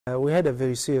We had a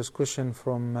very serious question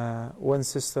from one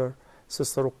sister,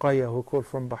 Sister Ruqayya, who called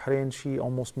from Bahrain. She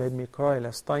almost made me cry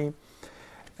last time.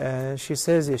 She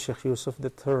says, yeah, Sheikh Yusuf,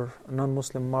 that her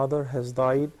non-Muslim mother has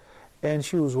died, and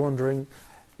she was wondering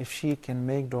if she can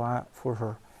make dua for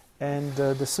her. And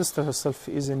the sister herself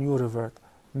is a new revert.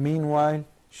 Meanwhile,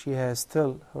 she has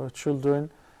still her children,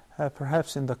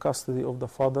 perhaps in the custody of the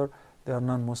father. They are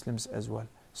non-Muslims as well.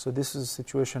 So this is a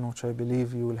situation which I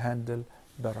believe you will handle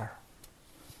better.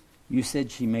 You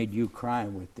said she made you cry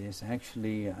with this.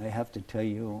 Actually, I have to tell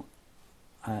you,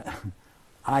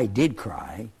 I did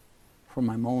cry for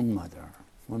my own mother.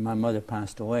 When my mother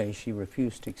passed away, she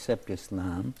refused to accept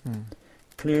Islam,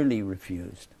 clearly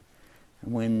refused.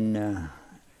 And when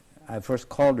I first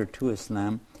called her to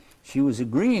Islam, she was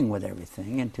agreeing with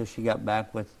everything until she got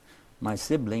back with my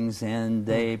siblings, and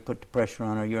they put the pressure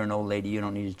on her. You're an old lady, you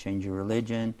don't need to change your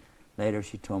religion. Later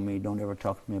she told me, don't ever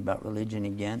talk to me about religion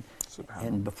again.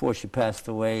 And before she passed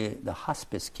away, the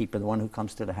hospice keeper, the one who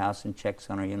comes to the house and checks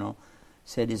on her, you know,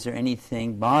 said, is there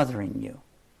anything bothering you?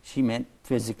 She meant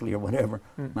physically or whatever.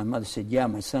 My mother said, yeah,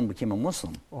 my son became a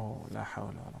Muslim. Oh, la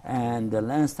hawla wa la quwwata. And the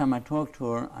last time I talked to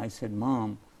her, I said,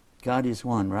 Mom, God is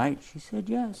one, right? She said,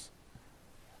 yes.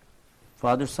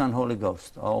 Father, Son, Holy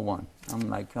Ghost, all one. I'm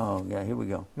like, oh, yeah, here we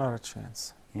go. Not a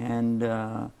chance.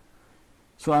 And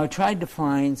so I tried to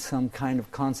find some kind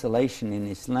of consolation in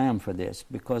Islam for this,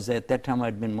 because at that time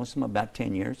I'd been Muslim about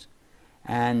 10 years,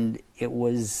 and it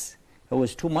was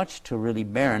too much to really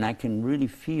bear, and I can really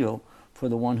feel for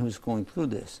the one who's going through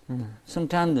this.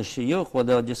 Sometimes the shuyukh, well,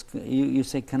 they'll just, you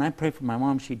say, can I pray for my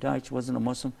mom? She died, she wasn't a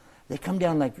Muslim. They come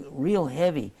down like real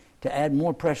heavy to add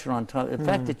more pressure on top. The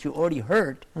fact that you already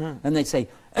hurt, and they say,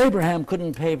 Abraham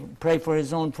couldn't pray for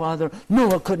his own father,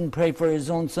 Noah couldn't pray for his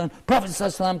own son, Prophet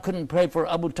ﷺ couldn't pray for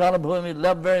Abu Talib, whom he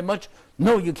loved very much.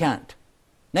 No, you can't.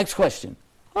 Next question.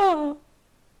 You're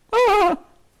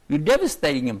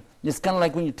devastating him. It's kind of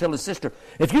like when you tell a sister,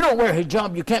 if you don't wear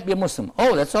hijab, you can't be a Muslim.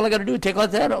 Oh, that's all I got to do, take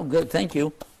out that? Oh, good, thank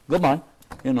you. Goodbye.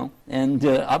 You know, and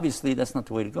obviously that's not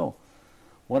the way to go.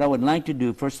 What I would like to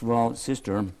do, first of all,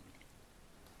 sister,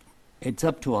 it's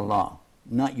up to Allah,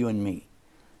 not you and me.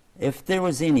 If there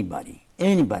was anybody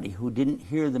who didn't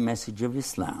hear the message of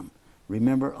Islam,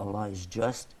 remember, Allah is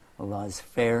just, Allah is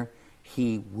fair.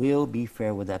 He will be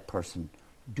fair with that person.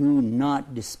 Do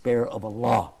not despair of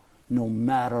Allah, no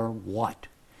matter what.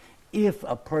 If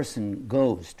a person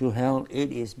goes to hell,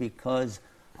 it is because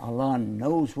Allah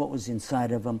knows what was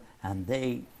inside of them, and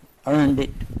they earned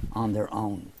it on their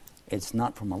own. It's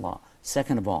not from Allah.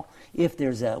 Second of all, if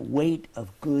there's a weight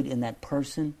of good in that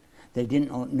person, they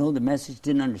didn't know the message,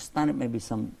 didn't understand it, maybe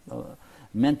some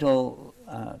mental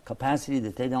capacity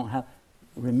that they don't have,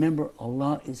 remember,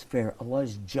 Allah is fair, Allah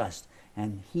is just,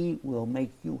 and He will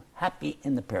make you happy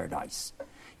in the paradise.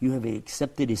 You have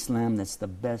accepted Islam, that's the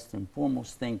best and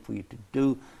foremost thing for you to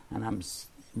do, and I'm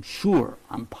sure,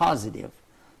 I'm positive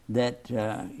that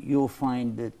you'll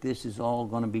find that this is all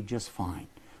going to be just fine.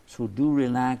 So do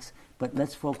relax, but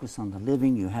let's focus on the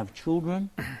living. You have children,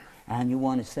 and you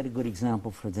want to set a good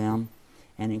example for them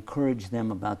and encourage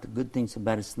them about the good things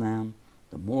about Islam,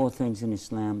 the moral things in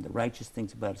Islam, the righteous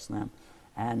things about Islam,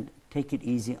 and take it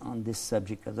easy on this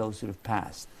subject of those who have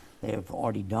passed. They have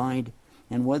already died,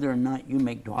 and whether or not you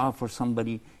make dua for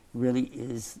somebody really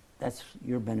that's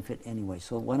your benefit anyway.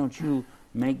 So why don't you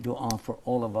make dua for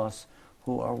all of us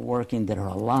who are working, that are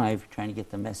alive, trying to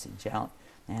get the message out.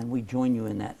 And we join you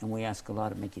in that, and we ask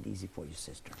Allah to make it easy for you,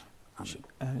 sister.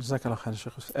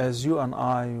 As you and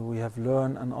I, we have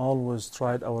learned and always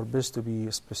tried our best to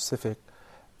be specific,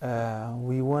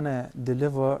 we want to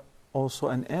deliver also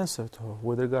an answer to her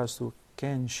with regards to,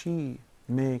 can she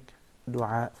make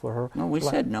dua for her? No, we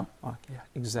said no. Okay,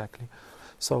 exactly.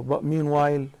 So, but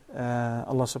meanwhile,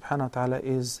 Allah subhanahu wa ta'ala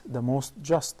is the most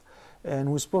just.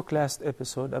 And we spoke last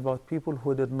episode about people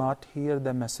who did not hear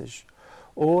the message,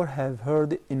 or have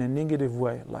heard it in a negative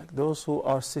way, like those who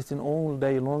are sitting all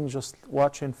day long just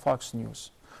watching Fox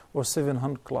News or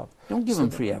 700 Club. Don't give them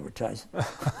free advertising.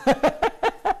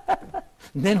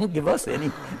 They don't give us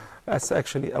any. That's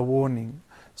actually a warning.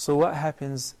 So what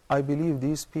happens, I believe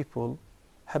these people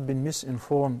have been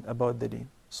misinformed about the deen.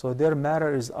 So their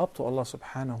matter is up to Allah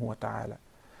subhanahu wa ta'ala.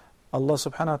 Allah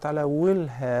subhanahu wa ta'ala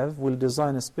will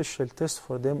design a special test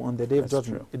for them on the day of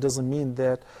judgment. True. It doesn't mean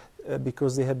that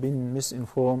because they have been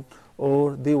misinformed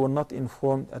or they were not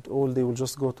informed at all, they will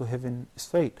just go to heaven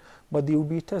straight. But they will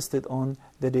be tested on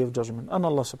the day of judgment. And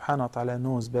Allah subhanahu wa ta'ala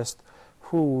knows best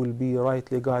who will be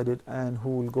rightly guided and who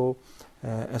will go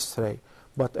astray.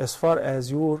 But as far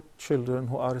as your children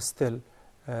who are still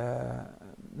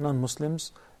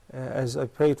non-Muslims, as I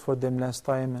prayed for them last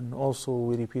time, and also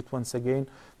we repeat once again,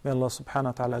 may Allah subhanahu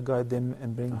wa ta'ala guide them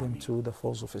and bring them to the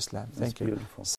folds of Islam. Thank you. Beautiful.